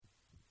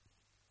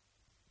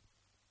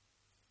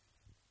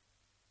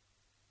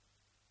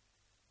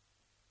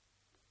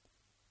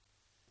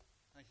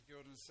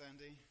Gordon and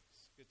Sandy.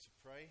 It's good to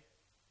pray.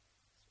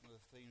 It's one of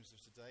the themes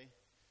of today.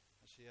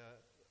 Actually,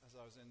 as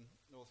I was in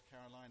North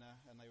Carolina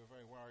and they were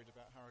very worried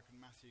about Hurricane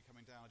Matthew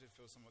coming down, I did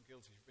feel somewhat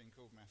guilty for being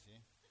called Matthew.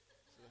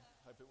 So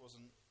I hope it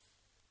wasn't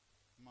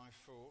my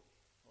fault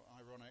or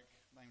ironic,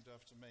 named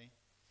after me.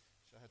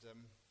 So I had,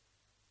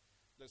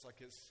 looks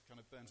like it's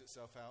kind of burnt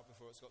itself out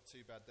before it's got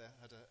too bad there.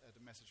 I had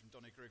a message from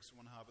Donny Griggs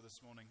from One Harbour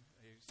this morning.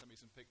 He sent me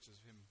some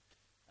pictures of him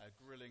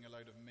grilling a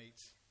load of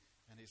meat.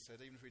 And he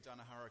said, even if we've done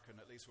a hurricane,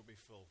 at least we'll be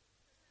full.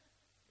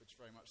 Which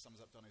very much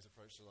sums up Donny's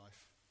approach to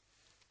life.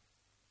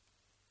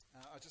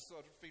 I just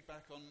thought I'd feed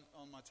back on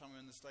my time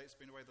in the States.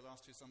 Been away the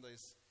last 2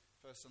 Sundays.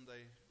 First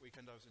Sunday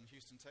weekend I was in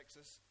Houston,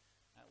 Texas,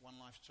 at One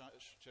Life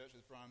Church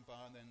with Brian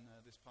Barr. And then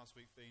this past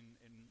week been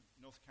in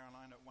North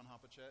Carolina at One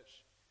Harbour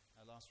Church.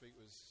 Last week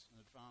was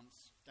an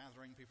advance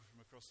gathering, people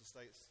from across the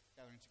States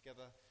gathering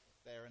together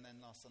there. And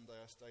then last Sunday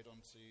I stayed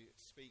on to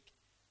speak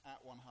at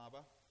One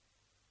Harbour.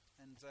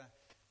 And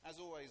as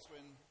always,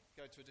 when you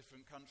go to a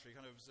different country,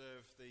 kind of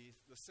observe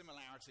the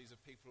similarities of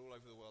people all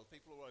over the world.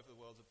 People all over the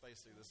world are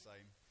basically the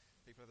same.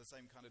 People have the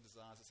same kind of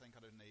desires, the same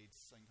kind of needs,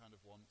 the same kind of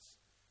wants.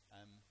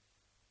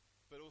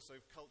 But also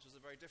cultures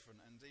are very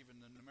different. And even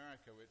in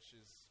America, which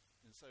is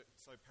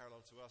so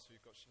parallel to us,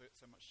 we've got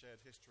so much shared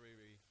history,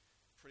 we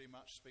pretty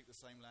much speak the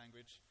same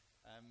language.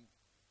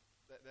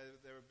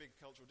 There are big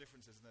cultural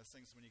differences, and there's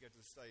things when you go to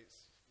the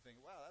States, you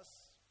think, wow,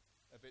 that's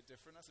a bit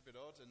different, that's a bit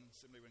odd. And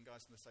similarly when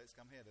guys from the States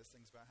come here, there's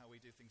things about how we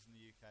do things in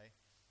the UK.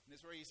 And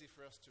it's very easy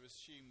for us to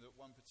assume that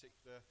one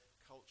particular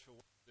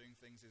cultural way of doing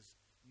things is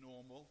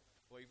normal,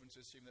 or even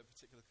to assume that a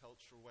particular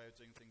cultural way of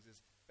doing things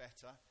is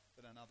better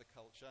than another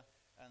culture.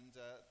 And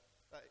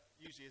that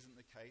usually isn't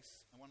the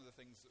case. And one of the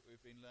things that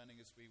we've been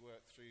learning as we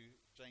work through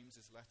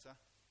James's letter,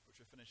 which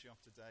we're finishing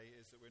off today,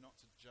 is that we're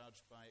not to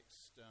judge by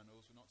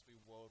externals, we're not to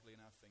be worldly in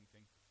our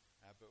thinking,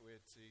 but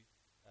we're to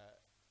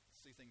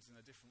see things in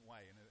a different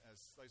way. And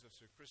as those of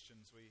us who are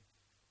Christians, we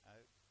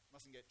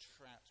mustn't get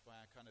trapped by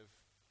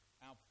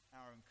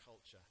our own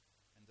culture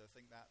and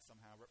think that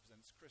somehow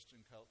represents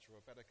Christian culture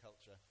or better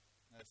culture.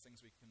 And there's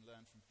things we can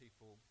learn from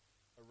people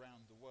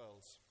around the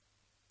world.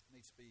 We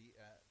need to be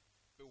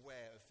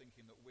beware of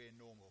thinking that we're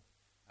normal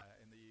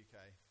in the UK.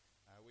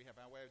 We have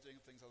our way of doing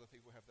things, other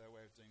people have their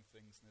way of doing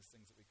things, and there's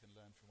things that we can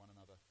learn from one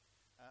another.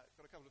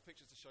 Got a couple of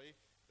pictures to show you.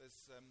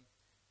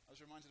 I was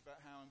reminded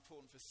about how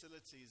important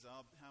facilities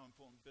are, how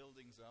important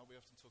buildings are. We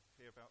often talk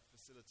here about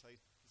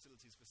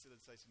facilities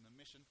facilitating the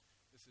mission.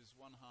 This is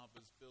One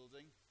Harbour's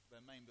building,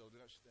 their main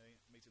building. Actually, they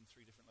meet in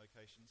 3 different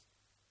locations.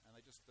 And they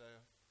just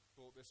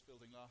bought this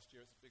building last year.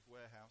 It's a big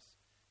warehouse.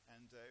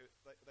 And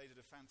they did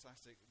a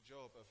fantastic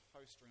job of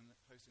hosting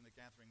the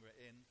gathering we're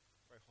in,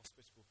 very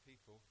hospitable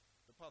people.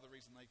 But part of the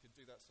reason they could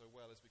do that so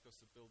well is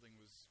because the building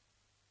was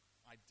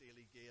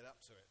ideally geared up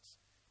to it.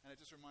 And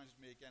it just reminded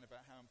me again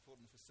about how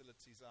important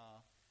facilities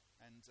are,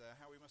 and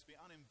how we must be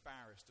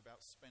unembarrassed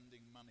about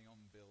spending money on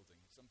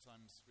buildings.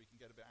 Sometimes we can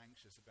get a bit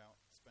anxious about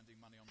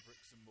spending money on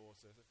bricks and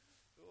mortar.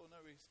 Oh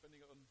no, we're spending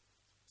it on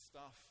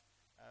stuff.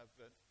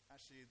 But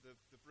actually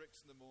the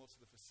bricks and the mortar,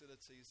 the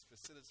facilities,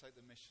 facilitate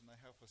the mission. They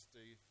help us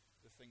do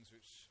the things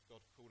which God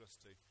called us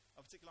to.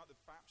 I particularly like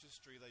the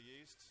baptistry they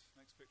used.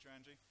 Next picture,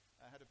 Andrew.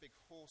 Had a big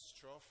horse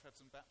trough, had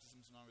some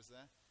baptisms when I was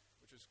there,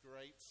 which was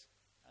great.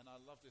 And I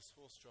love this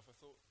horse trough. I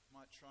thought I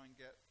might try and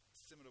get a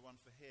similar one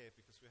for here,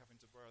 because we're having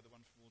to borrow the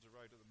one from Alder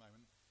Road at the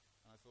moment.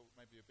 And I thought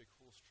maybe a big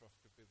horse trough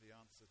could be the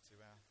answer to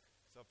our...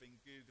 So I've been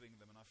Googling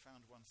them, and I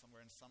found one somewhere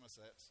in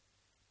Somerset.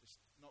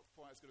 It's not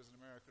quite as good as an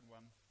American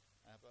one,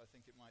 but I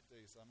think it might do.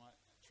 So I might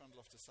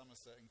trundle off to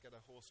Somerset and get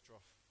a horse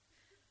trough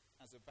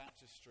as a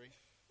baptistry.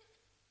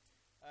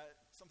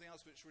 Something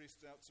else which really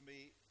stood out to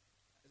me,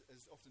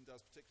 as often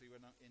does, particularly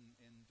when I'm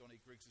in Donny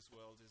Griggs'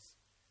 world, is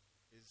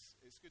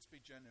it's good to be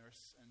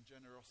generous, and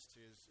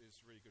generosity is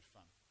really good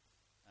fun.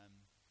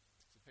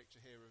 It's a picture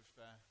here of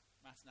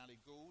Matt and Ali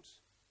Gould,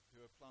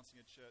 who are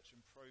planting a church in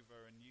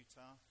Provo in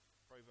Utah.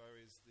 Provo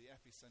is the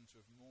epicenter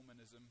of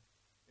Mormonism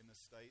in the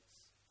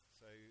States,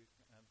 so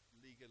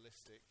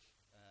legalistic,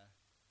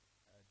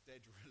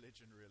 dead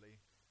religion really,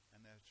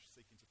 and they're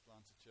seeking to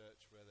plant a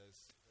church where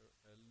there's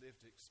a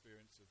lived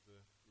experience of the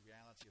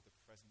reality of the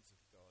presence of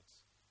God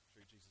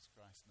through Jesus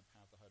Christ and the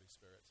power of the Holy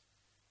Spirit.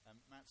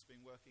 Matt's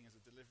been working as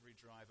a delivery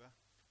driver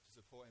to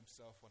support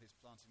himself while he's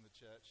planting the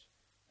church.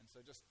 And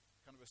so just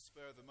kind of a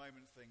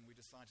spur-of-the-moment thing, we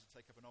decided to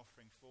take up an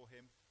offering for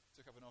him,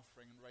 took up an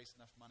offering and raised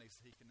enough money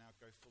so he can now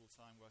go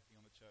full-time working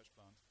on the church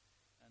plant.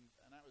 And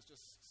that was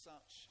just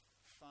such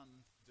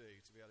fun to do,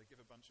 to be able to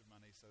give a bunch of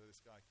money so that this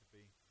guy could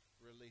be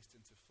released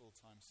into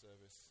full-time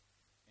service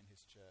in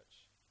his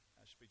church.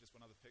 Should be just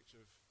one other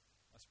picture of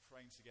us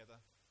praying together.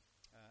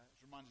 It's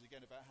reminded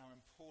again about how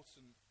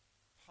important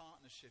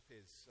partnership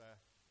is.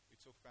 We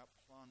talk about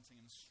planting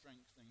and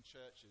strengthening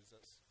churches.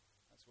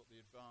 That's what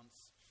the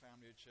advanced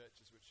family of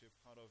churches, which you're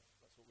part of,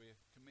 that's what we're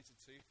committed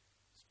to,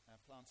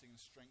 planting and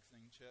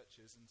strengthening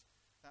churches. And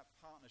that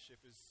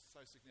partnership is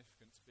so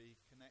significant, to be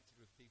connected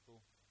with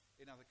people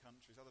in other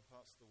countries, other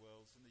parts of the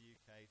world, in the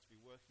UK, to be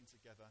working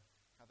together,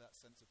 have that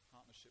sense of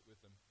partnership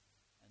with them.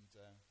 And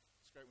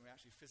great when we're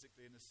actually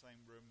physically in the same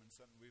room, and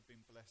certainly we've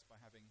been blessed by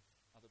having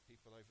other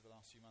people over the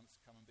last few months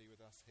come and be with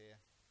us here.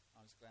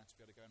 I was glad to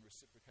be able to go and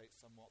reciprocate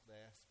somewhat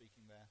there,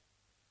 speaking there.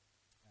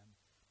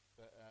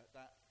 But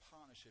that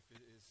partnership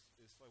is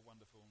so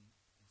wonderful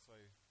and so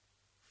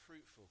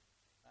fruitful.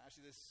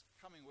 Actually, this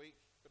coming week,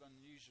 but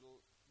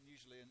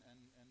usually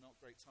and not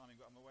great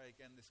timing, but I'm away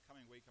again this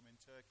coming week. I'm in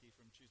Turkey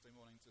from Tuesday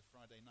morning to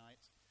Friday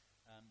night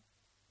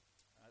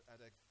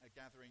at a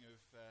gathering of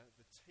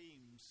the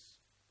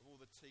teams, of all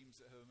the teams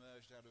that have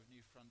emerged out of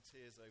New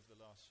Frontiers over the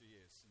last few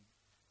years. And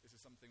this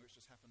is something which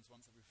just happens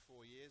once every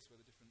 4 years, where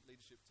the different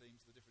leadership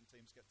teams, the different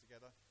teams get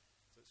together.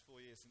 So it's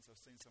 4 years since I've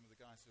seen some of the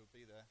guys who will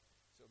be there.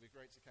 So it'll be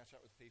great to catch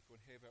up with people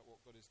and hear about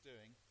what God is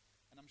doing.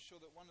 And I'm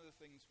sure that one of the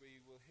things we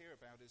will hear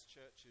about is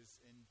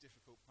churches in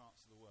difficult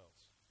parts of the world.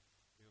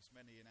 Because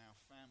many in our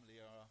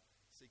family are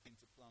seeking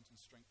to plant and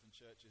strengthen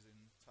churches in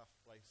tough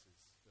places.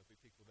 There'll be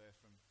people there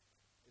from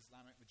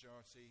Islamic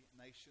majority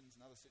nations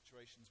and other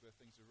situations where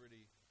things are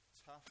really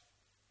tough.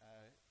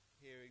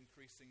 Hear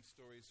increasing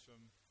stories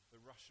from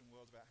the Russian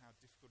world about how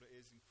difficult it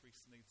is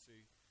increasingly to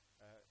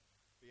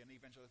be an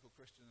evangelical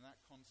Christian in that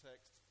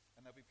context.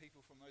 And there'll be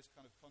people from those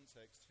kind of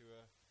contexts who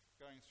are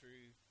going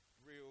through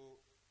real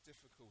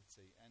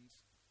difficulty. And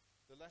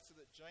the letter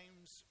that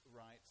James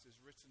writes is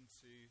written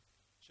to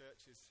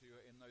churches who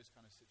are in those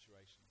kind of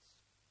situations.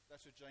 The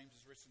letter of James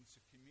is written to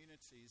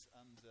communities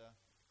under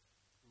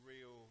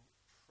real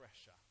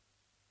pressure.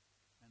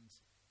 And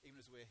even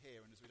as we're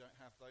here and as we don't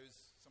have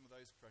some of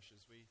those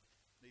pressures, we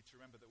need to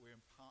remember that we're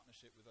in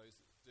partnership with those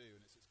that do,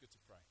 and it's good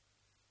to pray.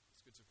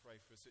 It's good to pray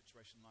for a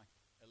situation like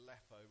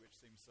Aleppo, which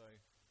seems so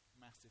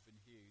massive and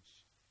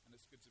huge. And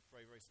it's good to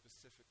pray very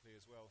specifically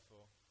as well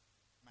for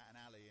Matt and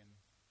Ali in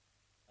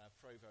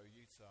Provo,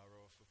 Utah,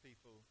 or for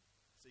people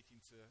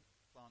seeking to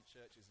plant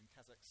churches in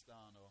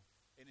Kazakhstan or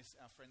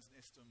our friends in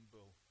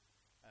Istanbul,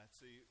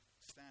 to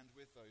stand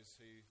with those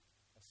who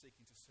are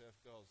seeking to serve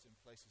God in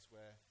places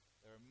where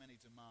there are many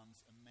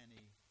demands and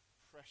many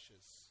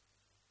pressures.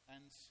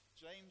 And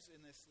James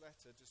in this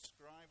letter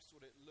describes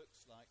what it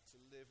looks like to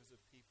live as a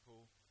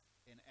people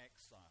in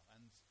exile.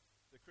 And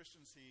the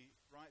Christians he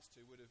writes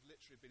to would have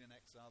literally been in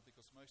exile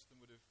because most of them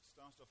would have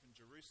started off in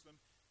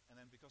Jerusalem, and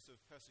then because of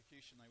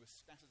persecution they were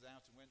scattered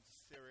out and went to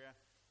Syria,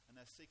 and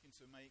they're seeking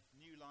to make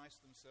new lives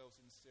for themselves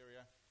in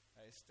Syria,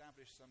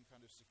 establish some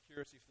kind of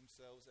security for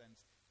themselves and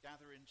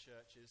gather in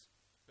churches.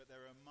 But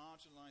there are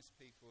marginalized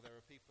people, there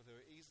are people who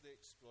are easily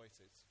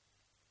exploited.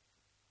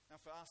 Now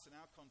for us, in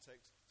our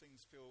context,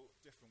 things feel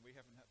different. We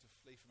haven't had to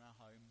flee from our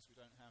homes. We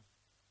don't have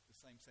the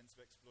same sense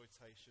of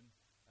exploitation.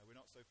 We're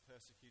not so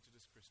persecuted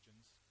as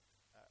Christians.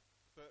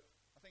 But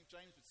I think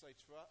James would say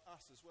to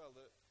us as well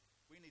that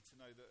we need to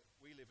know that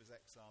we live as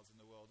exiles in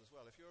the world as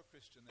well. If you're a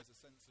Christian, there's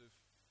a sense of,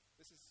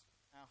 this is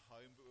our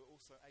home, but we're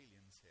also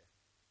aliens here.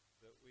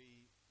 That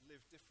we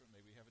live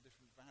differently. We have a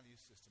different value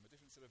system, a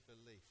different set of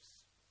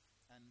beliefs.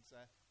 And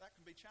that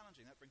can be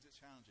challenging. That brings its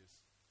challenges.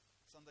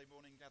 Sunday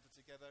morning gathered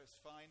together, it's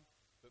fine.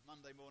 But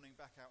Monday morning,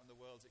 back out in the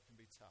world, it can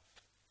be tough.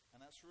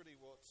 And that's really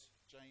what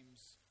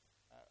James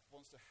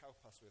wants to help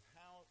us with.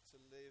 How to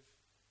live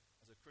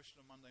as a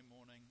Christian on Monday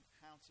morning,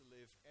 how to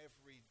live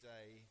every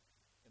day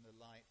in the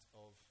light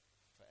of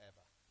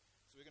forever.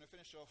 So we're going to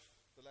finish off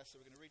the lesson.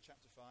 We're going to read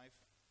chapter 5.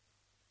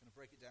 We're going to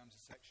break it down into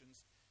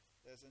sections.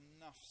 There's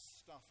enough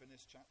stuff in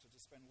this chapter to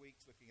spend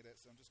weeks looking at it,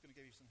 so I'm just going to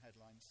give you some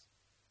headlines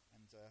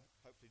and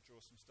hopefully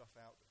draw some stuff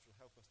out which will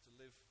help us to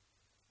live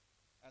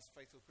as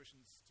faithful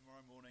Christians tomorrow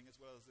morning as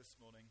well as this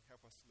morning,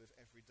 help us to live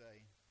every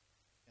day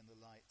in the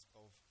light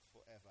of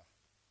forever.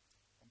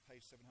 On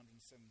page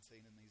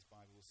 717 in these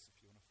Bibles, if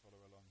you want to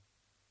follow along.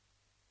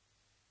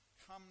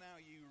 Come now,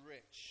 you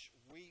rich,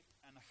 weep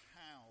and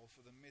howl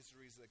for the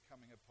miseries that are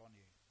coming upon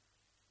you.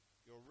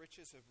 Your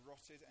riches have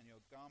rotted and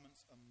your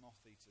garments are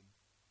moth-eaten.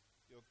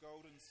 Your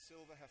gold and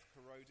silver have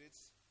corroded,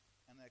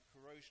 and their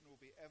corrosion will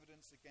be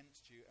evidence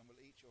against you and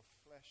will eat your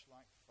flesh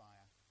like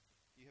fire.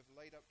 You have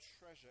laid up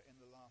treasure in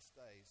the last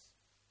days.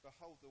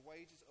 Behold, the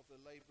wages of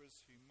the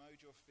labourers who mowed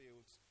your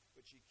fields,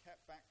 which you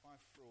kept back by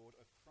fraud,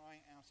 are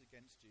crying out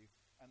against you,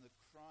 and the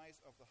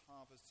cries of the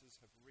harvesters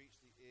have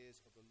reached the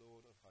ears of the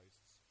Lord of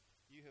hosts.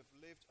 You have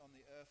lived on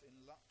the earth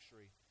in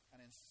luxury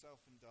and in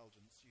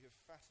self-indulgence. You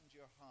have fattened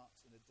your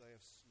hearts in a day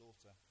of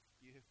slaughter.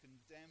 You have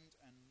condemned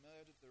and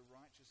murdered the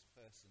righteous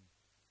person.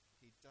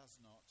 He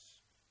does not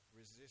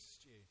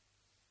resist you.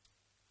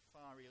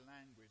 Fiery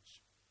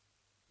language.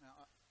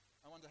 Now,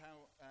 I wonder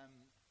how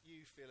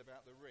you feel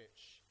about the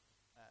rich.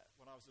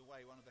 When I was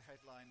away, one of the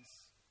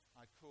headlines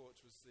I caught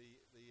was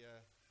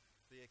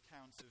the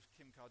account of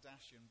Kim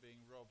Kardashian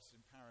being robbed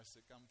in Paris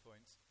at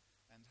gunpoint,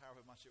 and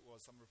however much it was.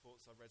 Some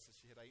reports I read said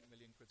she had 8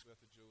 million quid's worth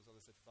of jewels,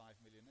 others said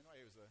 5 million.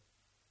 Anyway, it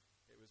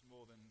was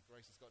more than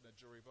Grace has got in a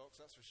jewelry box,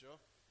 that's for sure.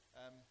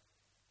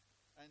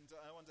 And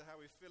I wonder how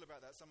we feel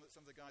about that. Some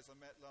of the guys I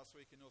met last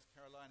week in North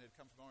Carolina had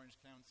come from Orange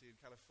County in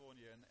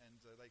California, and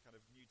they kind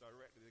of knew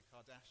directly the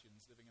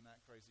Kardashians living in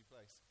that crazy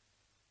place.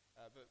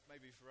 But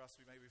maybe for us,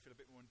 we feel a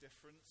bit more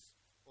indifference,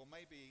 or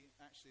maybe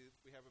actually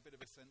we have a bit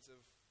of a sense of,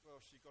 well,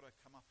 she got her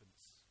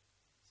comeuppance.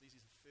 It's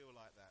easy to feel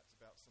like that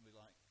about somebody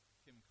like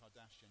Kim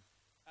Kardashian.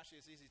 Actually,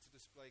 it's easy to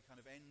display kind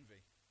of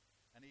envy.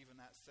 And even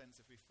that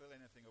sense, if we feel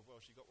anything of, well,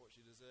 she got what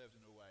she deserved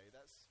in a way,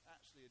 that's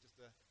actually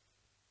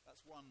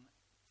that's one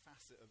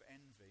facet of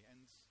envy.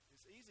 And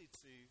it's easy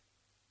to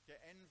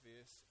get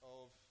envious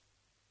of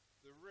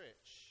the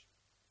rich.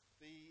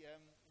 The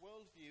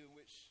worldview in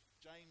which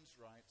James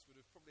writes would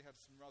have probably had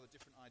some rather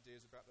different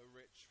ideas about the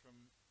rich from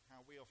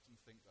how we often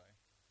think, though.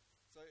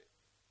 So,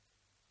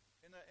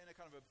 in a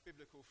kind of a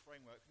biblical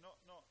framework, not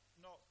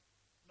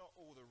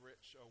all the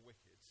rich are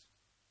wicked,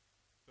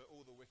 but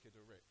all the wicked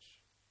are rich.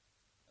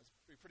 That's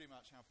pretty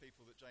much how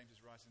people that James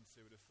is writing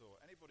to would have thought.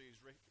 Anybody who's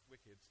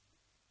wicked,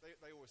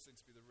 they always seem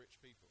to be the rich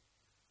people.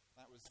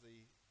 That was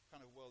the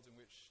kind of world in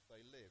which they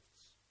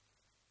lived.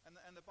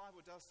 And the Bible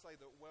does say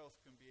that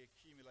wealth can be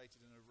accumulated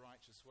in a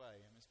righteous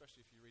way, and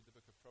especially if you read the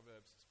book of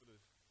Proverbs, it's full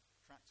of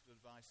practical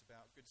advice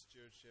about good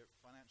stewardship,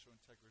 financial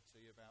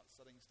integrity, about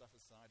setting stuff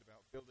aside,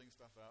 about building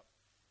stuff up,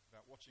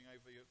 about watching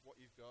over what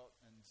you've got,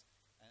 and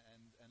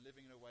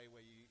living in a way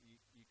where you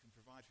can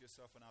provide for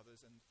yourself and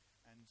others, and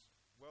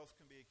wealth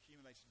can be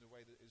accumulated in a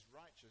way that is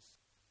righteous.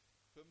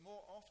 But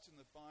more often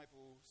the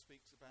Bible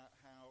speaks about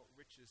how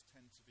riches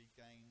tend to be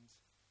gained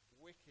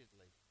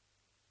wickedly,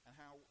 and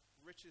how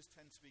riches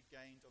tend to be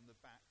gained on the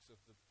backs of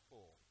the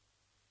poor.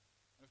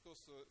 And of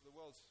course the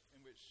world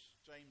in which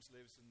James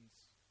lives, and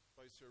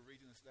those who are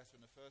reading this letter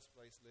in the first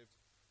place lived,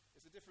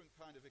 it's a different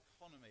kind of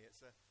economy.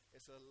 It's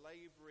a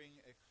labouring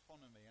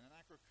economy and an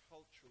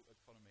agricultural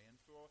economy.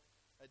 And for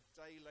a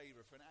day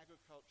labourer, for an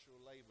agricultural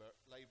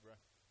labourer,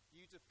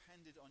 you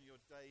depended on your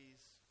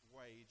day's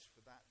wage for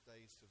that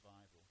day's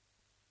survival.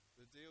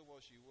 The deal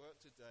was you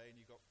worked a day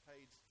and you got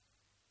paid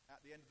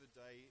at the end of the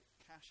day,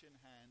 cash in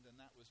hand, and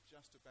that was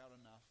just about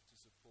enough to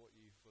support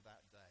you for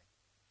that day.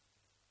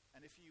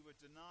 And if you were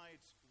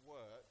denied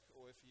work,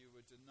 or if you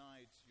were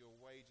denied your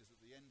wages at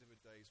the end of a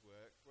day's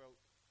work, well,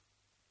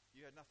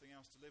 you had nothing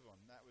else to live on.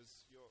 That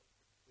was your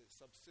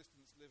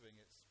subsistence living.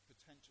 It's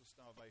potential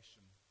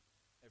starvation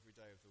every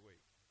day of the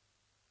week.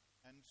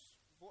 And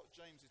what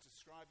James is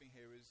describing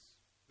here is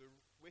the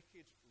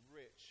wicked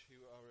rich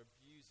who are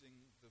abusing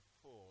the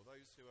poor,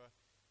 those who are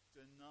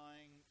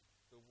denying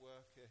the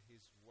worker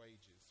his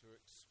wages, who are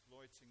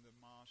exploiting the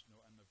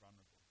marginal and the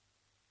vulnerable.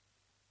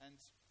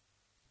 And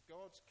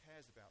God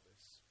cares about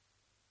this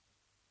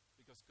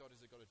because God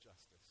is a God of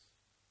justice.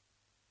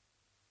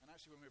 And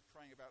actually when we're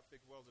praying about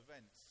big world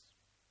events,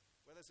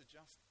 where there's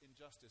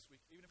injustice,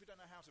 even if we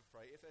don't know how to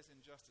pray, if there's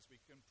injustice, we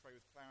can pray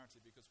with clarity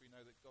because we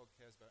know that God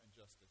cares about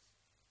injustice.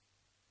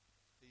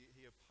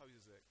 He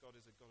opposes it. God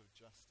is a God of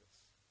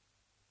justice.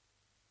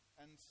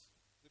 And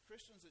the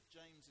Christians that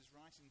James is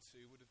writing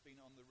to would have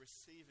been on the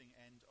receiving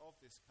end of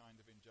this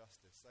kind of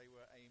injustice. They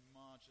were a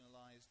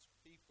marginalized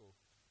people.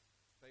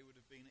 They would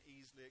have been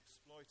easily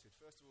exploited.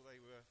 First of all,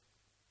 they were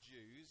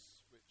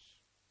Jews, who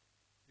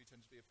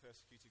tend to be a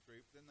persecuted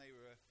group. Then they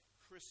were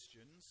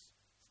Christians,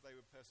 so they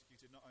were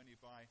persecuted not only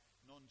by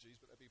non-Jews,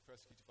 but they'd be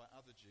persecuted by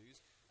other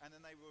Jews. And then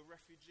they were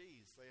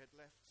refugees. They had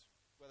left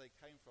where they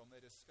came from.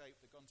 They'd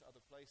escaped. They'd gone to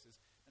other places.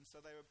 And so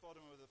they were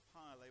bottom of the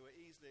pile. They were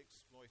easily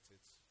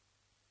exploited.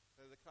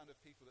 They're the kind of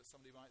people that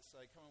somebody might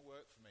say, come and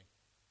work for me.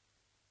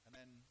 And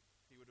then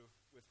he would have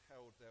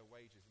withheld their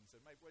wages and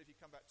said, mate, well, if you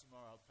come back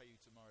tomorrow, I'll pay you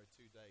tomorrow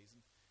 2 days.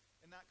 And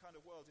in that kind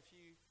of world, if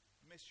you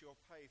miss your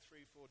pay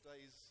 3-4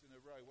 days in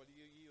a row, well,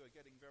 you are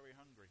getting very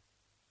hungry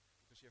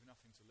because you have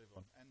nothing to live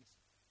on. And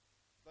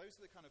those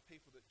are the kind of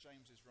people that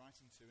James is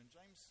writing to. And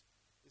James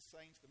is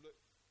saying to them, look,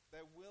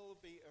 there will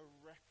be a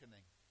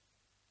reckoning.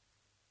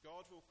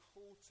 God will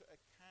call to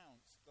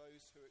account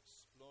those who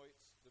exploit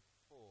the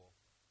poor.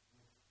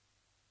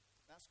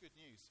 That's good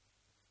news.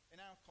 In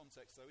our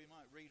context, though, we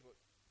might read what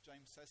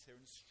James says here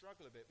and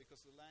struggle a bit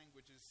because the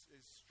language is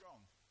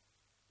strong.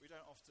 We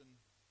don't often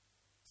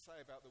say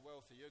about the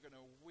wealthy, you're going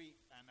to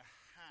weep and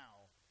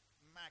howl.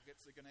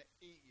 Maggots are going to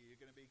eat you.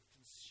 You're going to be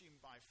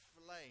consumed by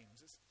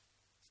flames. It's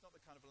not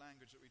the kind of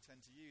language that we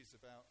tend to use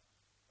about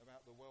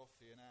the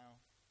wealthy in our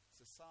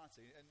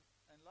society.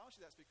 And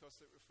largely that's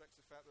because it reflects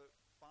the fact that,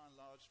 by and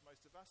large,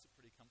 most of us are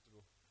pretty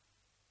comfortable.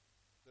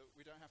 That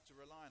we don't have to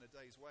rely on a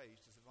day's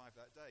wage to survive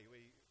that day.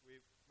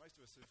 Most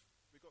of us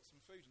we've got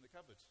some food in the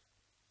cupboard,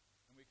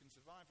 and we can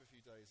survive for a few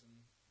days,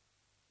 and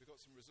we've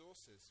got some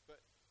resources.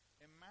 But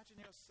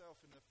imagine yourself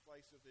in the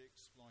place of the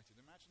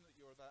exploited. Imagine that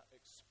you're that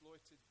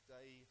exploited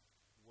day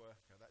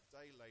worker, that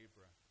day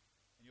labourer,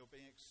 and you're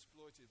being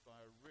exploited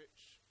by a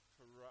rich,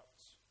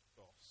 corrupt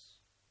boss.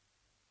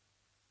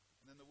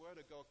 And then the word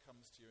of God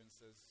comes to you and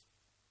says,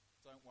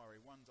 don't worry,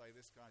 one day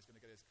this guy's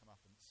going to get his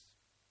comeuppance.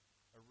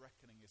 A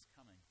reckoning is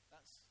coming.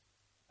 That's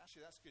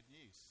good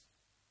news.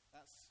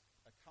 That's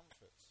a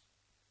comfort.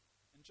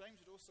 And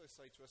James would also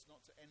say to us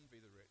not to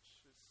envy the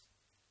rich. It's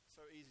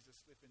so easy to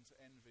slip into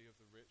envy of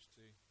the rich,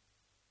 to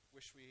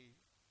wish we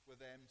were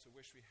them, to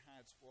wish we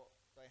had what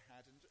they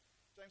had. And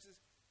James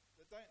says,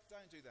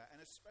 don't do that.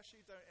 And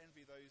especially don't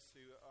envy those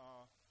who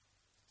are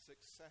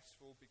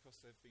successful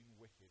because they've been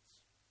wicked.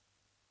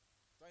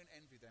 Don't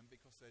envy them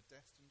because they're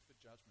destined for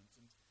judgment.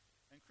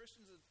 And And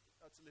Christians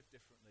are to live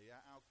differently.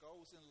 Our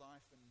goals in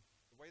life and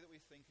the way that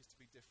we think is to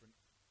be different.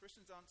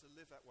 Christians aren't to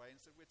live that way.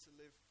 Instead, we're to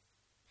live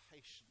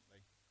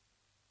patiently.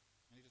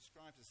 And he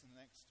describes this in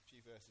the next few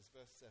verses.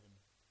 Verse 7.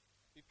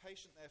 Be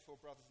patient, therefore,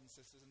 brothers and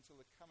sisters,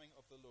 until the coming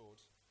of the Lord.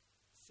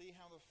 See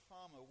how the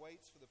farmer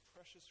waits for the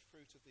precious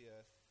fruit of the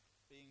earth,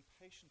 being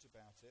patient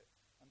about it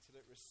until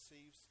it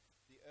receives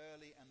the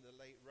early and the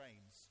late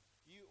rains.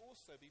 You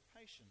also be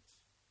patient.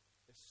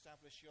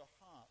 Establish your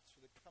hearts,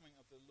 for the coming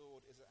of the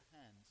Lord is at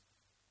hand.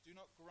 Do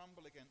not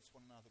grumble against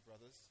one another,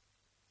 brothers,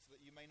 so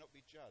that you may not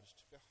be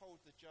judged.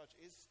 Behold, the judge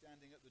is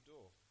standing at the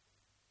door.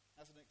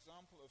 As an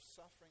example of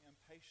suffering and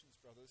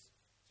patience, brothers,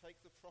 take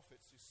the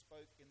prophets who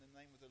spoke in the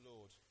name of the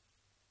Lord.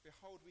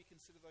 Behold, we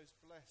consider those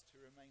blessed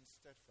who remain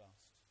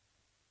steadfast.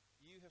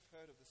 You have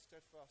heard of the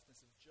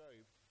steadfastness of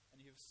Job, and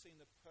you have seen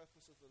the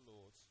purpose of the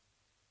Lord,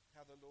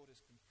 how the Lord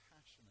is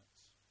compassionate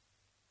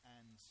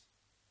and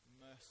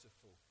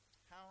merciful.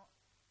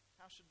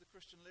 How should the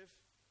Christian live?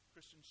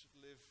 Christians should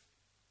live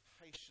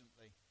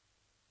patiently.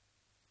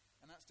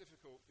 And that's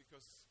difficult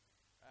because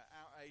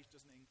our age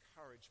doesn't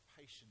encourage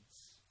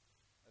patience.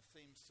 A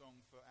theme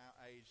song for our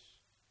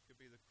age could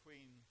be the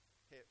Queen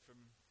hit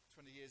from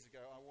 20 years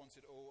ago, I Want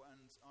It All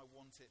and I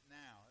Want It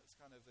Now. It's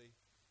kind of the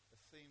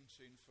theme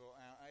tune for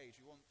our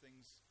age. We want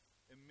things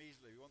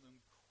immediately. We want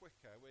them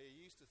quicker. We're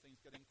used to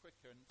things getting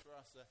quicker, and for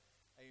us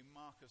a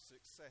mark of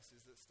success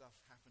is that stuff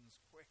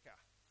happens quicker.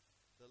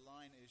 The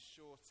line is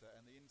shorter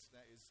and the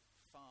internet is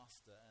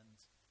faster and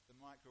the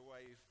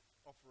microwave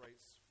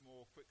operates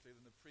more quickly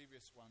than the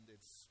previous one did.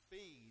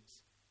 Speed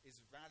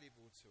is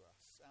valuable to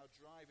us. Our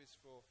drive is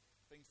for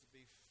things to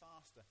be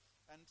faster.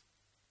 And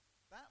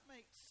that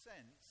makes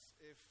sense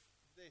if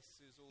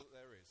this is all that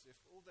there is. If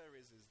all there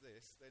is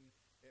this, then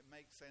it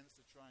makes sense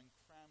to try and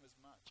cram as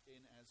much in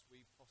as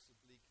we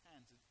possibly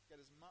can, to get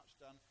as much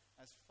done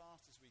as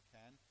fast as we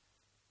can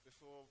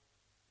before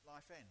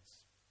life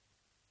ends.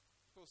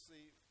 Of course,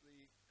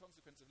 the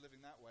consequence of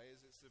living that way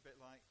is it's a bit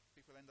like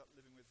people end up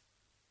living with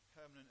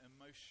permanent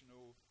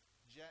emotional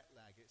jet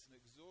lag. It's an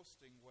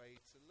exhausting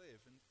way to live.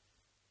 And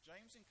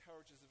James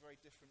encourages a very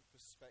different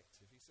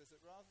perspective. He says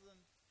that rather than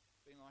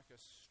being like a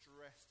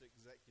stressed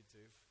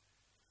executive,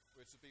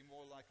 we're to be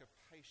more like a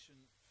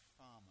patient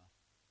farmer.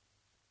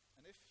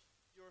 And if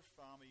you're a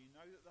farmer, you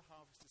know that the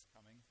harvest is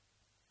coming,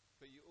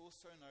 but you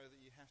also know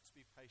that you have to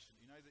be patient.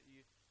 You know that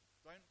you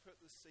don't put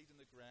the seed in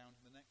the ground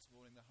and the next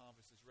morning the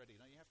harvest is ready.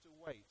 No, you have to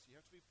wait. You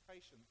have to be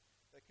patient.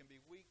 There can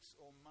be weeks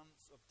or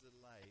months of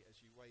delay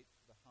as you wait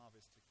for the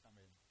harvest to come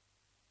in.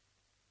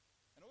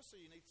 And also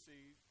you need to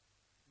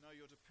know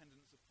your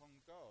dependence upon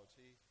God.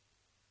 He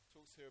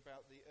talks here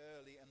about the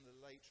early and the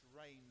late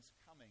rains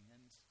coming,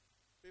 and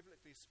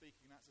biblically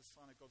speaking, that's a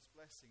sign of God's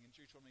blessing. In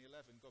Deuteronomy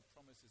 11, God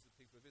promises the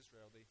people of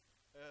Israel the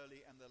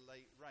early and the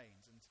late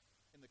rains. And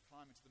in the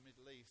climate of the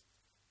Middle East,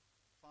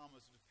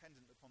 farmers are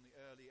dependent upon the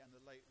early and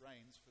the late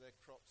rains for their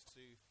crops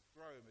to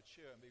grow,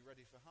 mature, and be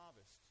ready for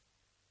harvest.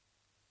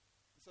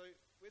 And so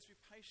we're to be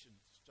patient,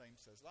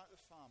 James says, like the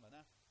farmer.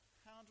 Now,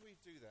 how do we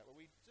do that? Well,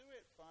 we do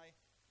it by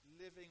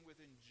living with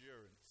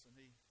endurance. And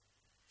he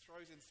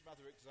throws in some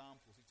other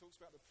examples. He talks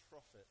about the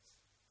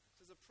prophets. He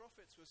says the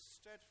prophets were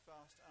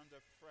steadfast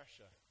under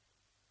pressure.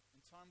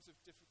 In times of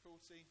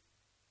difficulty,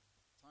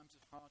 times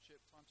of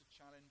hardship, times of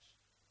challenge,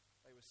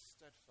 they were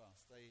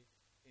steadfast. They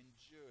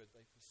endured.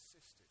 They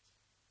persisted.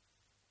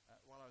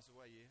 While I was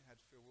away, you had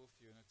Phil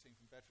Wolfew and a team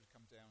from Bedford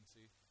come down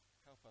to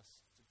help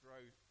us to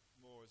grow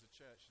more as a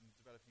church and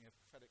developing a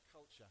prophetic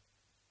culture.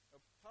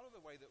 Part of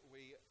the way that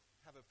we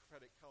have a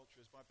prophetic culture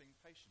is by being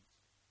patient.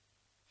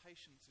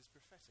 Patience is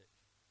prophetic.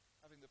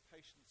 Having the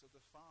patience of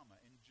the farmer,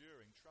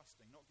 enduring,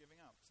 trusting, not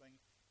giving up,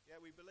 saying, yeah,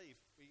 we believe.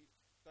 We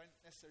don't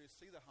necessarily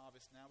see the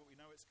harvest now, but we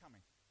know it's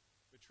coming.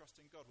 We're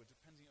trusting God. We're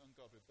depending on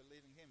God. We're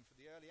believing Him for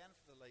the early and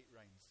for the late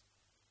rains.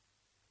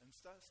 And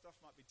stuff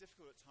might be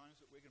difficult at times,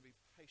 but we're going to be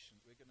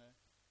patient. We're going to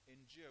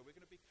endure. We're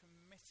going to be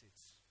committed.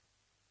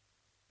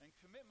 And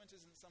commitment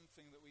isn't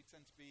something that we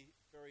tend to be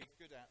very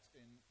good at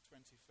in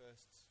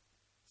 21st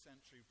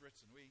century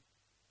Britain. We,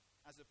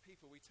 as a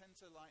people, we tend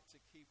to like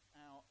to keep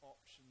our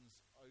options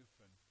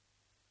open.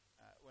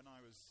 When I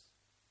was,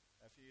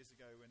 a few years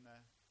ago, when I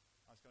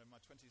was kind of in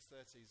my 20s,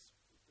 30s,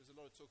 there was a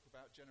lot of talk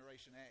about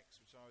Generation X,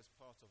 which I was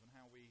part of, and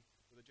how we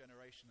were the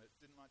generation that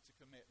didn't like to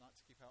commit, liked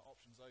to keep our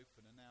options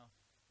open. And now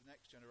the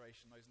next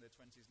generation, those in their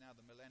 20s now,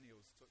 the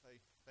millennials,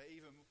 they're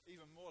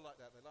even more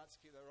like that. They like to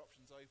keep their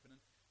options open. And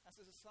as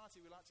a society,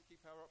 we like to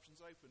keep our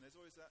options open. There's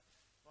always that,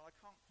 well, I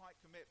can't quite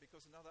commit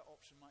because another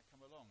option might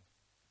come along.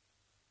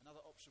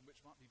 Another option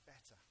which might be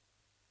better.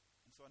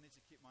 And so I need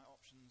to keep my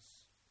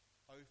options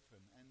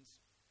open. And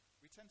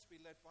we tend to be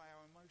led by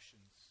our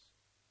emotions.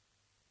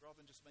 Rather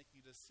than just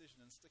making a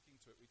decision and sticking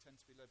to it, we tend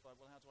to be led by,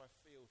 well, how do I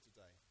feel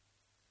today?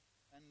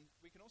 And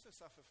we can also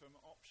suffer from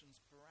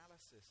options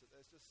paralysis, that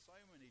there's just so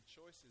many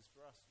choices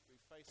for us that we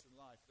face in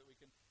life that we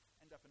can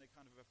end up in a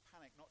kind of a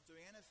panic, not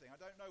doing anything.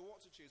 I don't know what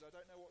to choose. I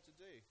don't know what to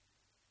do.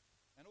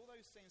 And all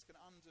those things can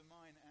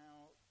undermine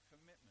our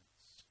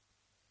commitments.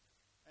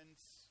 And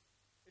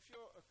if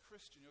you're a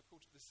Christian, you're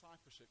called to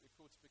discipleship, you're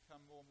called to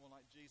become more and more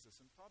like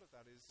Jesus. And part of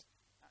that is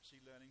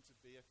actually learning to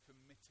be a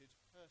committed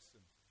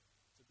person,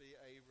 to be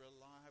a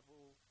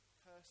reliable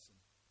person.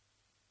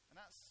 And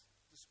that's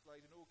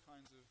displayed in all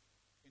kinds of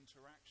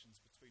interactions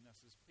between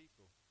us as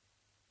people.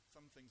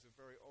 Some things are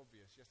very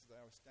obvious.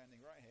 Yesterday I was standing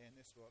right here in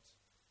this spot,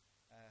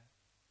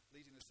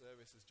 leading the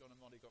service as John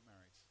and Molly got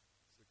married.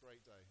 It's a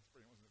great day. It's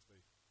brilliant, wasn't it,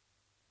 Steve?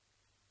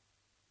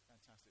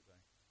 Fantastic day.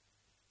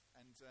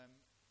 And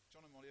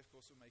John and Molly, of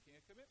course, were making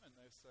a commitment.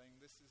 They were saying,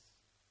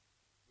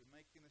 we're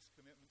making this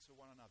commitment to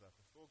one another.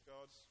 Before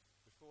God,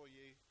 before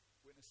you,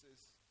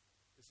 witnesses,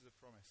 this is a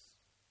promise.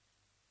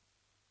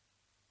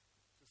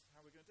 Just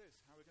how we're going to do it.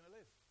 It's how we're going to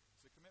live.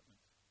 It's a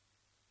commitment.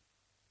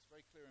 It's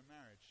very clear in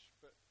marriage,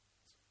 but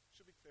it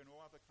should be clear in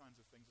all other kinds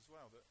of things as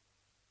well, that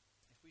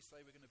if we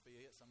say we're going to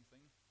be at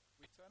something,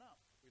 we turn up.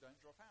 We don't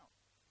drop out.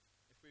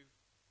 If we've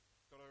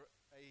got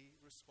a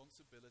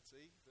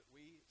responsibility, that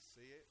we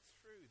see it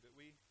through, that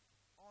we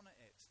honour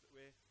it, that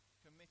we're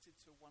committed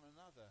to one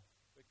another,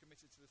 we're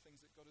committed to the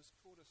things that God has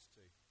called us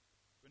to.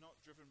 We're not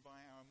driven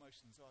by our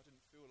emotions. I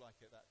didn't feel like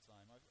it that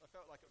time. I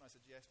felt like it when I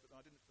said yes, but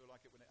I didn't feel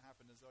like it when it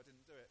happened, and so I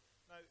didn't do it.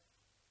 No,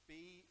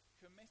 be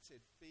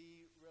committed,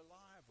 be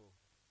reliable.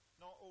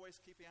 Not always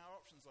keeping our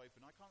options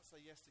open. I can't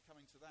say yes to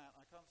coming to that.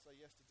 I can't say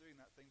yes to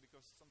doing that thing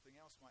because something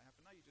else might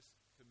happen. No, you just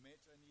commit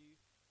and you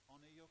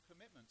honour your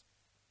commitment.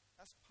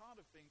 That's part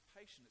of being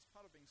patient. It's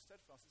part of being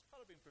steadfast. It's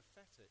part of being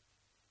prophetic.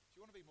 If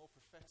you want to be more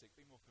prophetic,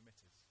 be more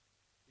committed.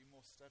 Be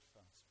more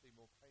steadfast. Be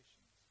more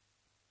patient.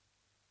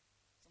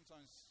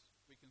 Sometimes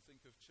we can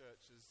think of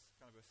church as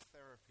kind of a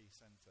therapy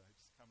centre.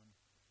 Just come and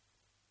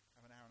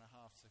have an hour and a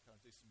half to kind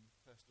of do some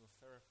personal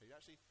therapy.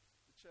 Actually,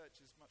 the church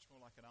is much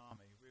more like an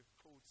army. We're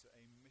called to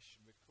a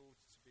mission. We're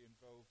called to be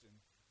involved in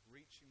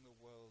reaching the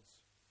world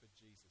for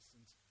Jesus.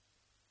 And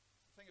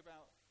the thing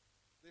about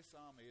this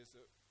army is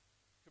that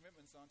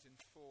commitments aren't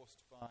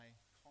enforced by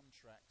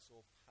contracts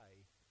or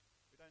pay.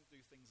 We don't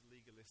do things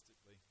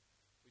legalistically.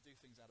 We do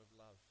things out of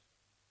love.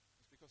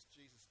 It's because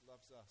Jesus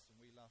loves us and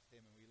we love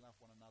him and we love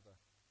one another.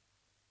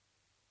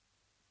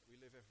 We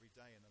live every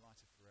day in the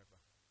light of forever,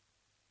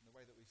 in the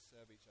way that we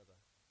serve each other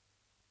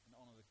and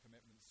honour the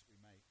commitments we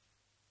make.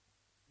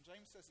 And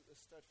James says that the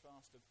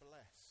steadfast are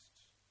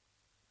blessed.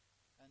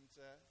 And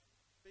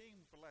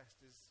being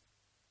blessed is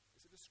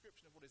a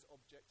description of what is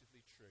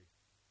objectively true.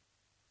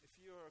 If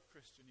you're a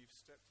Christian, you've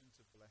stepped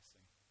into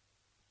blessing.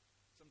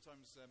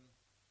 Sometimes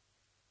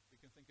we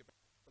can think about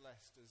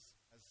blessed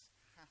as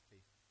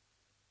happy.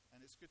 And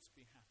it's good to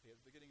be happy.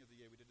 At the beginning of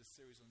the year, we did a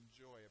series on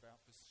joy,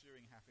 about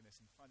pursuing happiness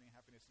and finding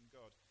happiness in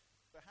God.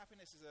 But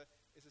happiness is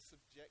a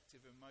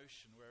subjective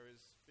emotion,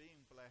 whereas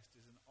being blessed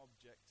is an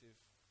objective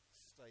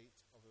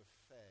state of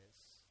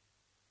affairs.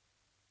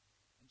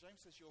 And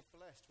James says you're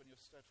blessed when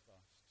you're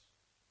steadfast.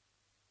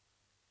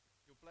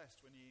 You're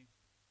blessed when you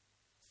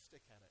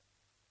stick at it.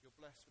 You're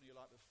blessed when you're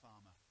like the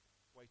farmer,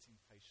 waiting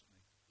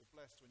patiently. You're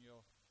blessed when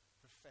you're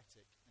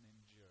prophetic and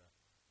endure.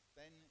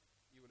 Then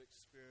you will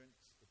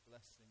experience the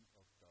blessing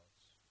of God.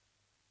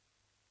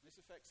 And this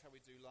affects how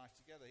we do life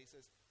together. He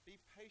says, be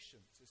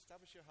patient,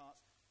 establish your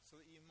hearts so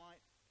that you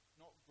might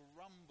not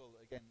grumble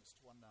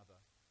against one another.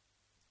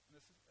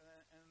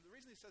 And the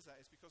reason he says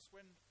that is because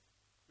when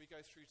we go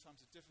through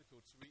times of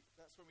difficulty,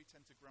 that's when we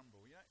tend to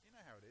grumble. You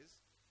know how it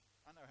is.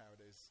 I know how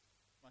it is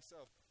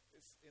myself.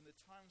 It's in the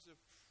times of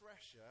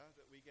pressure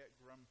that we get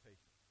grumpy.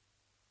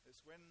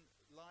 It's when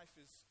life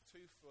is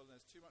too full and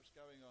there's too much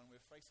going on,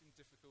 we're facing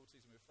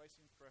difficulties and we're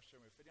facing pressure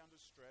and we're feeling under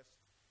stress.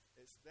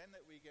 It's then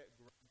that we get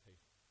grumpy.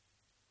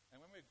 And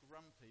when we're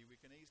grumpy, we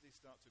can easily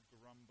start to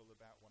grumble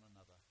about one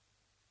another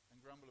and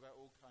grumble about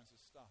all kinds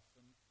of stuff.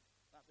 And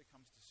that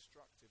becomes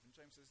destructive. And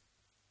James says,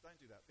 don't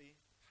do that. Be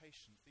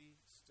patient. Be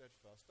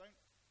steadfast. Don't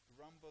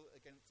grumble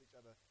against each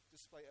other.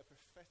 Display a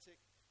prophetic,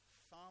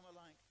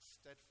 farmer-like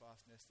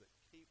steadfastness that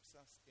keeps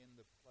us in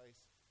the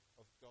place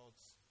of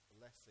God's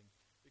blessing.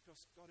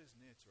 Because God is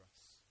near to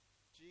us.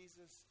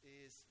 Jesus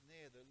is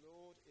near. The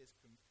Lord is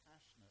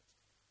compassionate.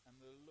 And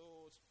the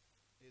Lord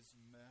is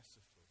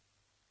merciful.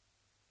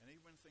 And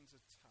even when things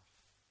are tough,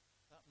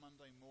 that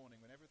Monday morning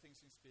when everything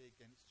seems to be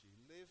against you,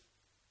 live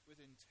with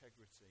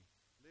integrity.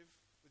 Live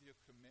with your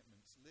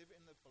commitments. Live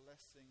in the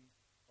blessing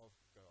of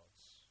God.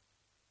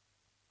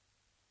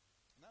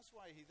 And that's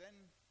why he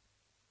then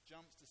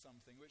jumps to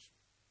something which,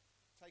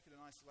 taken in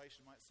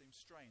isolation, might seem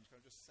strange,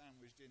 kind of just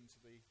sandwiched into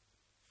the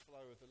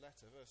flow of the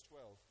letter. Verse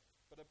 12.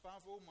 But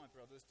above all, my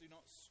brothers, do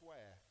not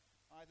swear,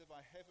 either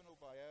by heaven or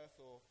by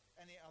earth or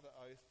any other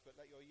oath, but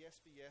let your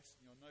yes be yes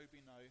and your no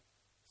be no,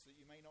 so that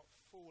you may not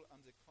fall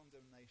under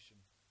condemnation.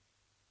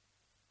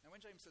 Now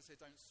when James says here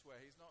don't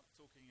swear, he's not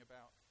talking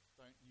about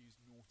don't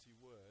use naughty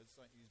words,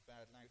 don't use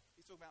bad language.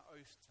 He's talking about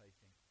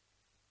oath-taking.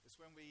 It's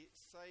when we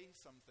say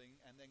something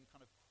and then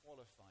kind of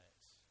qualify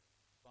it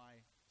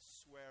by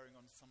swearing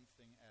on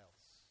something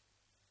else.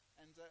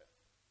 And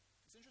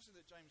it's interesting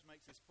that James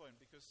makes this point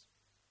because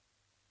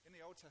in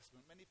the Old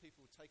Testament, many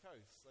people take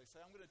oaths. They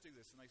say, I'm going to do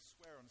this, and they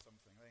swear on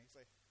something. They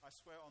say, I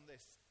swear on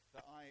this,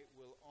 that I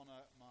will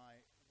honour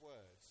my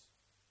words.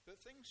 But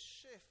things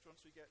shift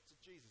once we get to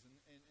Jesus.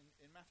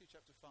 In Matthew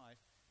chapter 5,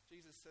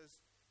 Jesus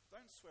says,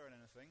 don't swear on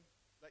anything.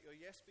 Let your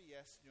yes be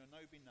yes and your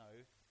no be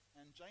no.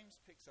 And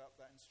James picks up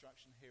that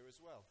instruction here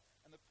as well.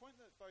 And the point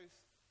that both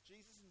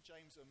Jesus and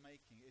James are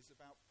making is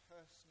about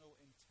personal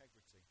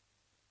integrity.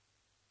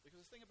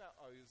 Because the thing about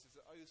oaths is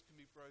that oaths can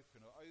be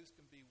broken, or oaths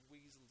can be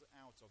weaseled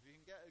out of. You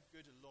can get a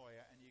good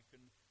lawyer and you can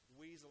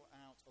weasel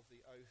out of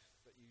the oath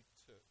that you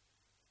took.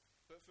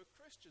 But for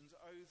Christians,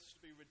 oaths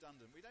should be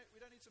redundant. We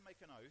don't need to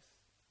make an oath,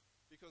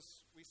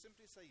 because we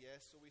simply say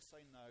yes or we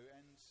say no,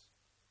 and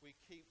we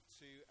keep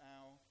to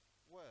our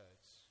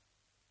words.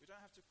 We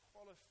don't have to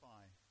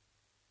qualify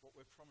what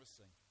we're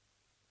promising.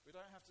 We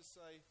don't have to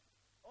say,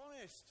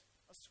 honest,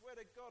 I swear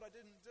to God I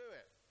didn't do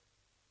it.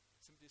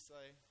 Simply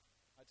say,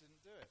 I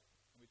didn't do it,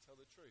 and we tell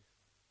the truth.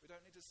 We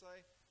don't need to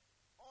say,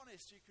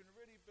 honest, you can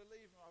really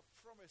believe me, I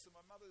promise, in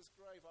my mother's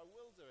grave I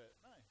will do it.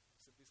 No,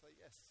 simply say,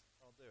 yes,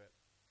 I'll do it.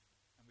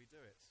 And we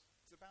do it.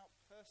 It's about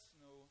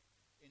personal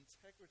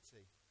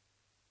integrity.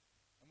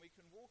 And we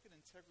can walk in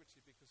integrity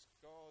because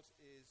God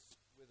is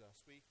with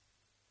us. We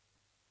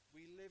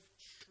live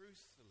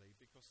truthfully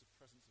because the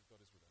presence of God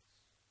is with us.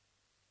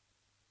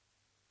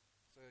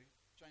 So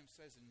James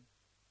says in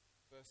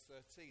verse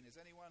 13, is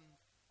anyone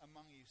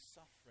among you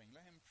suffering?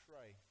 Let him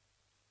pray.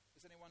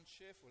 Is anyone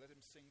cheerful? Let him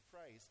sing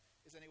praise.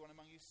 Is anyone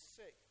among you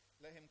sick?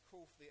 Let him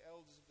call for the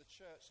elders of the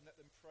church and let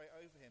them pray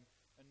over him,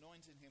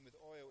 anointing him with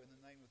oil in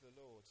the name of the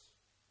Lord.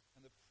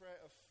 And the prayer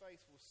of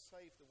faith will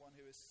save the one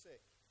who is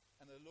sick,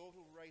 and the Lord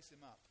will raise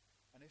him up.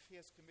 And if he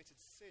has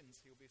committed sins,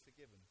 he will be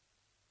forgiven.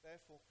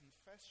 Therefore,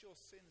 confess your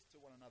sins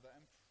to one another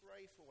and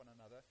pray for one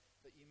another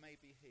that you may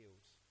be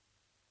healed.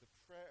 The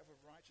prayer of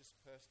a righteous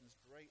person has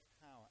great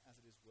power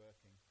as it is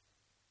working.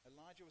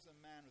 Elijah was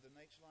a man with a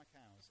nature like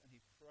ours, and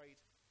he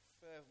prayed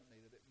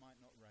fervently that it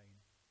might not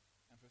rain.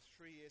 And for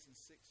 3 years and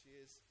 6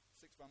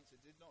 months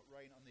it did not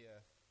rain on the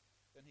earth.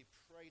 Then he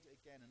prayed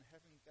again, and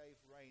heaven gave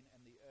rain,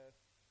 and the earth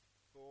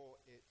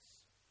bore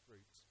its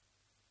fruit.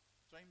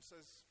 James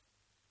says,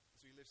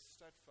 as we live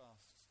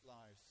steadfast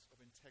lives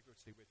of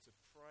integrity, we're to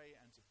pray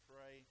and to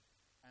pray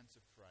and to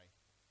pray.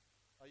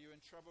 Are you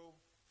in trouble?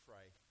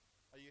 Pray.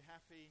 Are you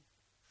happy?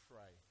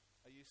 Pray.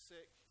 Are you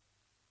sick?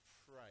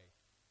 Pray.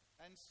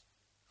 And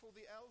call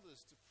the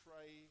elders to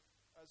pray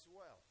as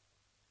well.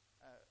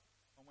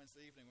 On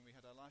Wednesday evening when we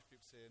had our life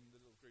groups here, and the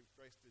little group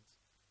Grace did,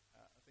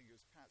 I think it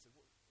was Pat, said,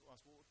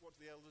 what do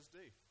the elders do?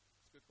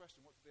 It's a good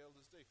question, what do the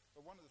elders do?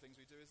 Well, one of the things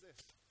we do is this.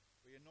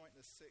 We anoint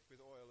the sick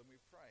with oil and we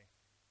pray.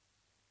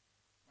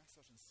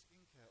 Massage and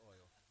skincare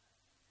oil.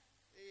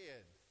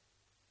 Ian.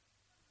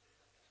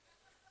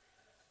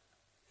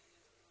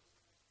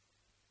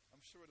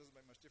 I'm sure it doesn't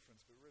make much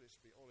difference, but really it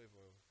should be olive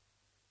oil.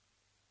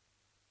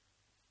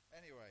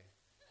 Anyway.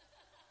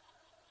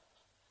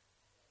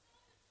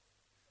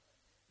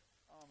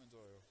 Almond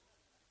oil.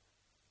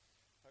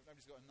 Hope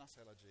nobody's got a nut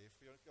allergy. If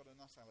you've got a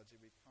nut allergy,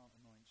 we can't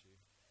anoint you.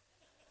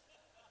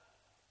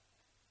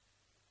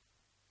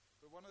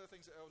 But one of the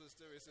things that elders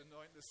do is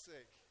anoint the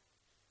sick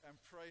and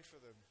pray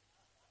for them.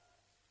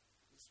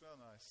 Does it smell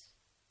nice?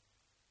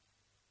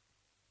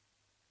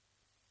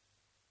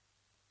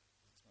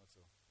 Doesn't smell at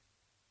all.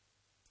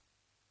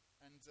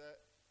 And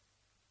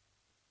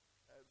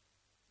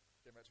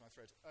getting back to my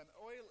thread. And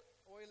oil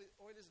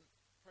isn't,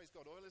 praise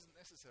God, oil isn't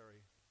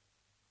necessary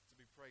to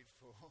be prayed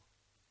for.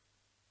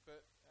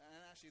 But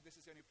and actually, this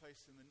is the only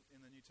place in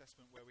the New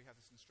Testament where we have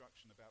this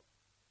instruction about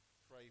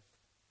pray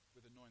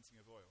with anointing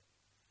of oil.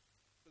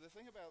 But the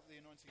thing about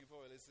the anointing of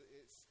oil is that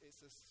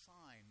it's a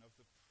sign of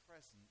the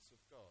presence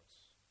of God.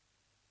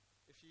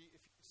 If you're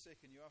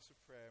sick and you ask for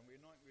prayer and we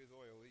anoint you with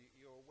oil,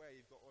 you're aware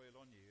you've got oil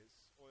on you.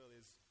 Oil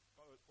is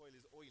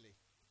oily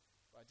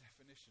by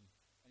definition,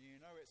 and you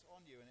know it's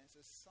on you, and it's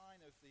a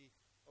sign of the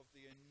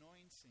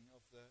anointing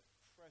of the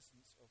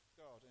presence of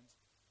God.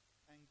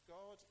 And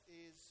God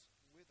is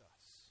with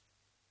us.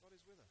 God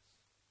is with us.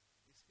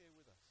 He's here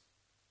with us.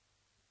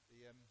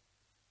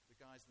 The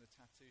guys in the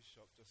tattoo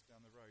shop just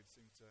down the road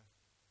seem to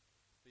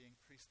be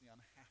increasingly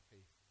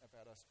unhappy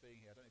about us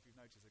being here. I don't know if you've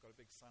noticed, they've got a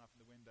big sign up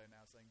in the window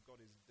now saying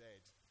God is dead.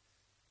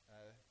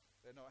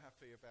 They're not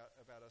happy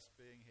about us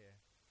being here.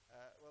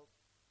 Well,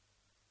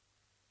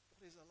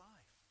 God is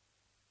alive.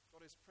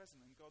 God is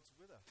present and God's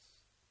with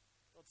us.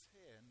 God's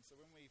here. And so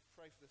when we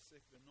pray for the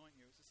sick and anoint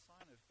you, it's a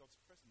sign of God's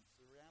presence,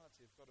 the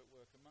reality of God at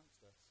work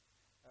amongst us.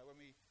 When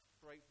we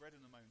break bread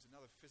in a moment,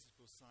 another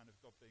physical sign of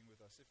God being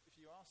with us. If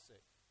you are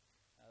sick,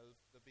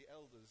 there'll be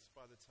elders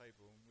by the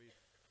table, and we'd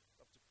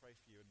love to pray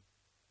for you and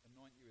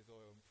anoint you with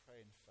oil and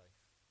pray in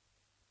faith.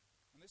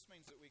 And this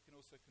means that we can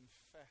also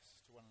confess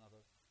to one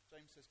another.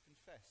 James says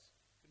confess.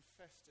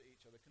 Confess to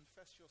each other.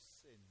 Confess your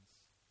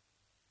sins.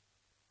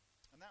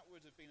 And that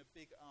would have been a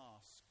big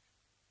ask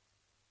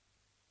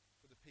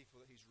for the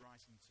people that he's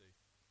writing to.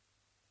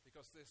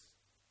 Because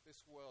this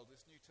world,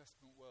 this New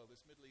Testament world,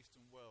 this Middle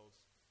Eastern world,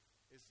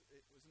 it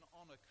was an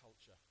honor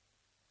culture.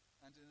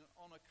 And in an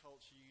honor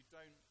culture, you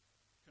don't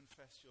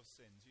confess your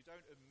sins. You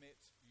don't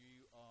admit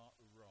you are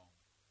wrong.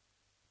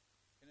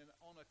 In an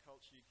honor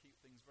culture, you keep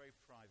things very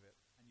private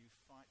and you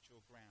fight your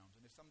ground.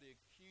 And if somebody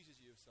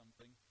accuses you of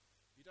something,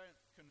 you don't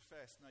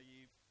confess. No,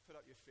 you put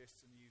up your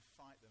fists and you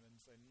fight them and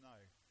say no.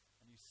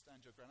 And you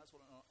stand your ground. That's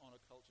what an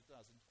honor culture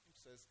does. And James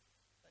says,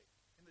 hey,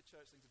 in the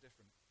church, things are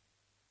different.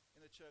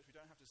 In the church, we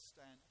don't have to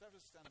stand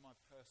on my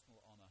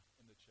personal honor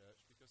in the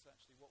church, because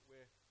actually what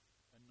we're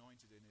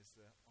anointed in is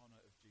the honor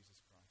of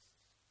Jesus Christ.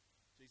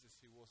 Jesus,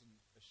 who wasn't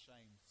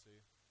ashamed to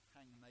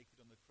hang naked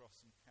on the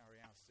cross and carry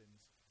our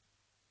sins.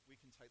 We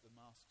can take the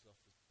masks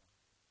off as well.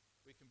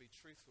 We can be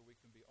truthful, we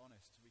can be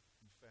honest, we can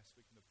confess,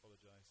 we can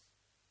apologize.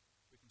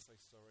 We can say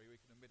sorry,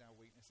 we can admit our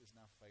weaknesses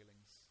and our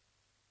failings.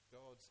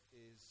 God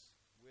is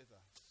with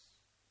us.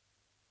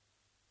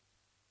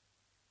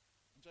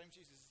 And James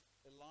uses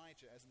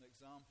Elijah as an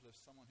example of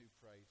someone who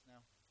prayed. Now,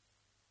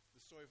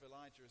 the story of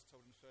Elijah is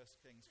told in 1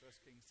 Kings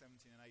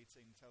 17 and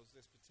 18, tells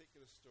this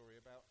particular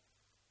story about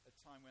a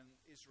time when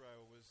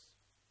Israel was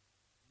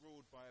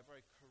ruled by a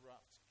very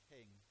corrupt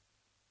king.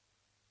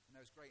 And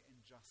there was great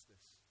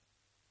injustice.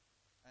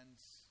 And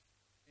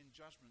in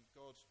judgment,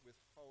 God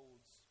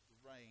withholds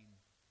rain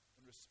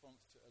in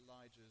response to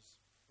Elijah's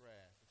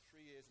prayer. For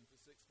 3 years and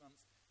for 6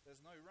 months,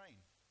 there's no rain,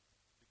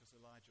 because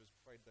Elijah was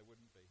afraid there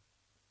wouldn't be.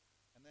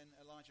 And then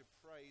Elijah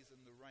prays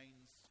and the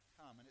rains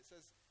come. And it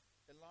says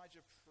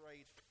Elijah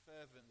prayed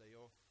fervently,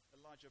 or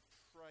Elijah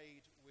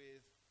prayed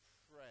with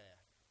prayer.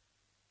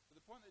 But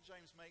the point that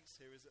James makes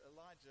here is that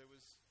Elijah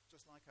was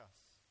just like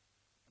us.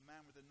 A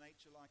man with a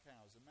nature like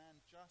ours, a man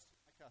just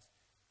like us.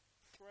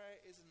 Prayer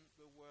isn't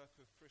the work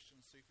of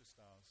Christian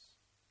superstars.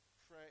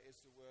 Prayer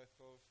is the work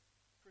of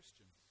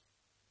Christians.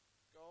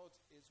 God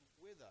is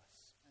with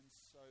us, and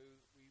so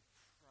we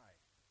pray.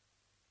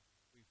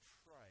 We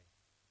pray.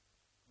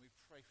 And we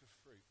pray for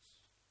fruit.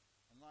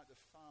 And like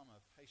the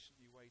farmer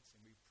patiently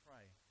waiting, we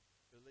pray,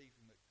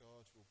 believing that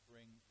God will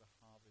bring the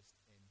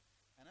harvest in.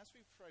 And as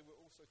we pray, we're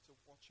also to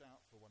watch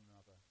out for one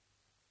another,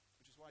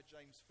 which is why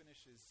James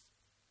finishes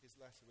his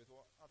letter with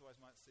what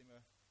otherwise might seem a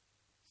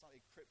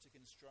slightly cryptic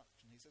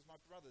instruction. He says, "My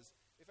brothers,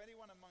 if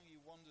anyone among you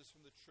wanders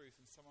from the truth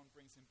and someone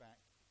brings him back,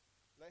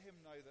 let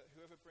him know that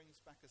whoever brings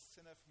back a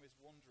sinner from his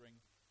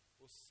wandering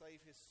will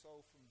save his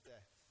soul from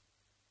death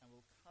and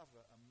will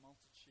cover a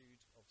multitude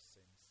of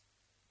sins."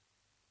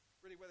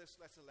 Really, where this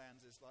letter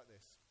lands is like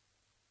this.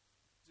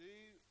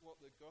 Do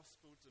what the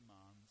gospel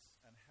demands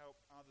and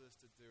help others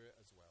to do it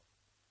as well.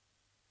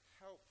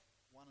 Help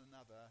one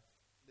another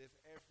live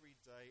every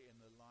day in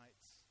the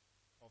light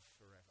of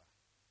forever.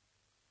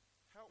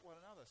 Help one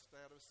another stay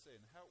out of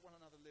sin. Help one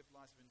another live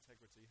lives of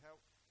integrity.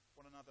 Help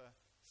one another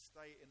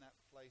stay in that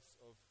place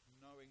of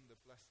knowing the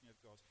blessing of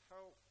God.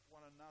 Help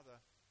one another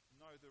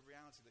know the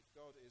reality that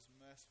God is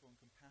merciful and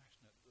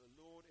compassionate. The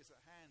Lord is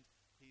at hand.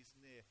 He's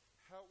near.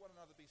 Help one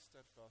another be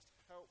steadfast.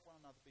 Help one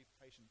another be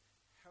patient.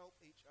 Help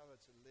each other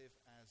to live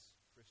as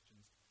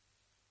Christians.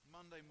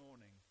 Monday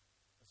morning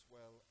as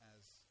well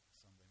as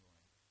Sunday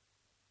morning.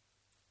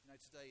 You know,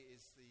 today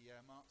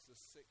marks the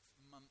 6th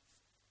month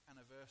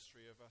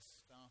anniversary of us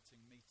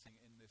starting meeting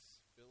in this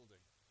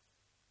building.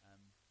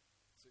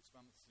 6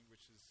 months in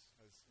which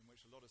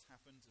a lot has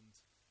happened, and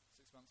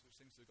 6 months which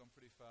seems to have gone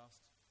pretty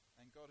fast.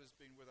 And God has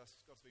been with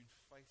us. God's been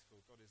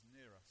faithful. God is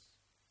near us.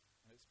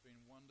 And it's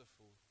been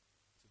wonderful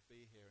to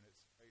be here, and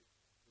it's great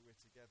that we're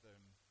together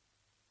and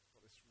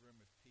got this room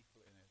with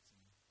people in it,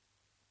 and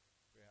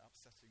we're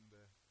upsetting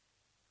the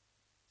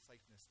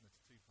Satanists in the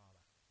tattoo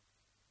parlor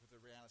with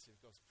the reality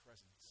of God's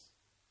presence.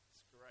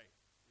 It's great.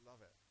 Love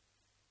it.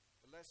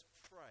 But let's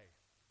pray.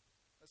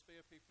 Let's be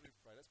a people who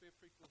pray. Let's be a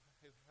people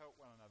who help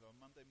one another on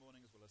Monday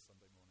morning as well as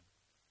Sunday morning.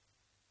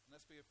 And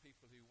let's be a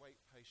people who wait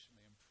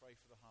patiently and pray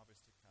for the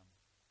harvest to come.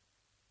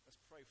 Let's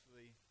pray for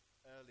the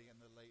early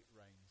and the late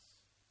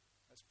rains.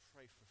 Let's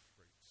pray for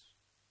fruit.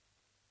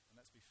 And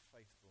let's be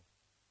faithful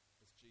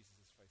as Jesus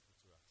is faithful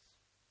to us.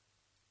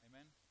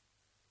 Amen?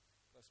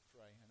 Let's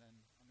pray. And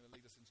then I'm going to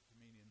lead us into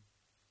communion.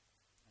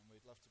 And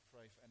we'd love to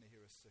pray for any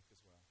who are sick as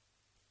well.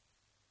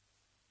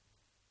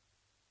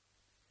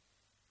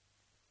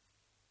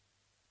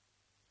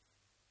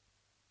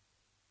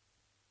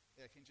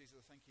 Yeah, King Jesus,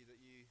 I thank you that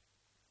you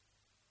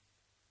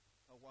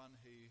are one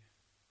who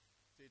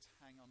did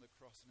hang on the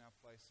cross in our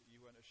place, that you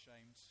weren't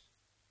ashamed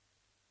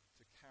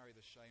to carry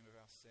the shame of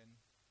our sin.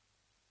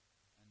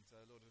 And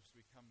Lord, as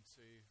we come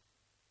to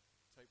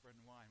take bread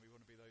and wine, we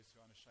want to be those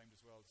who are unashamed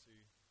as well to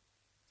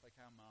take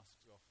our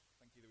masks off.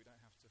 Thank you that we don't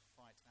have to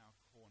fight our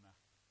corner.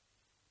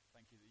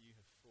 Thank you that you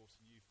have fought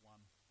and you've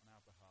won on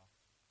our behalf.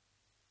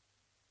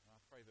 And I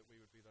pray that we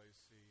would be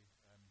those who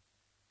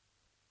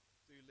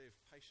do live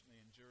patiently,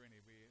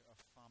 enduringly. We are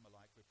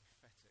farmer-like, we're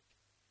prophetic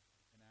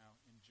in our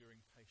enduring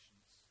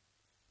patience.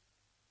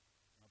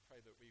 And I pray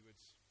that we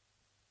would,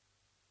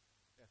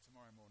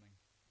 tomorrow morning,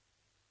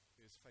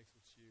 be as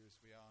faithful to you as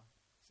we are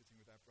sitting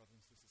with our brothers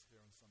and sisters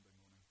here on Sunday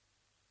morning.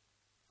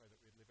 I pray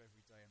that we'd live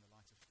every day in the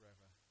light of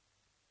forever.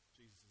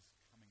 Jesus is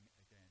coming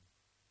again.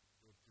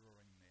 You're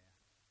drawing near.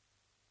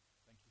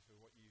 Thank you for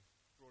what you've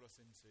brought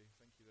us into.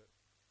 Thank you that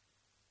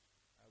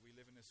we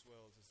live in this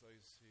world as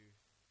those who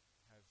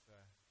have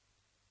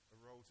a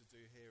role to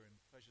do here and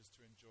pleasures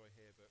to enjoy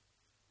here, but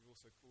you've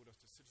also called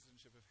us to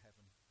citizenship of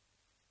heaven.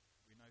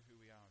 We know who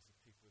we are as the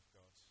people of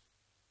God.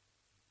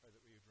 I pray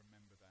that we would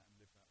remember that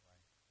and live that way.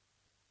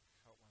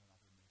 Help one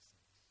another in these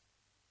things.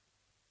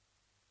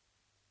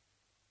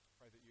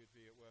 Pray that you would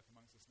be at work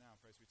amongst us now.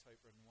 Pray as we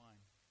take bread and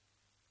wine,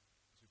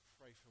 as we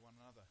pray for one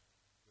another,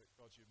 that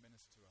God, you would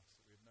minister to us,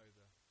 that we would know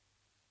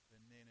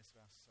the nearness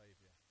of our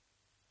Saviour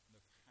and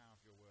the power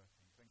of your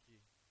working. Thank you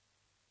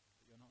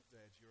that you're not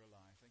dead, you're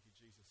alive. Thank you,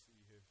 Jesus, that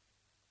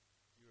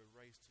you are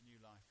raised to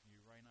new life and you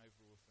reign over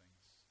all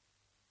things.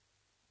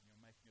 And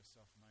you're making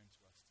yourself known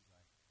to us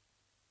today.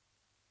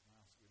 And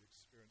I ask that we'd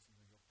experience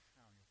something of your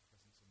power and your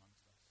presence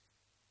amongst us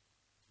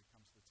as we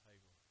come to the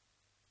table,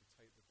 as we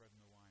take the bread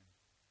and the wine,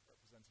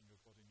 representing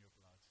your body and your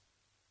blood,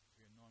 as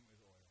we anoint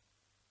with oil,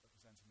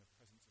 representing the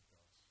presence of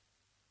God.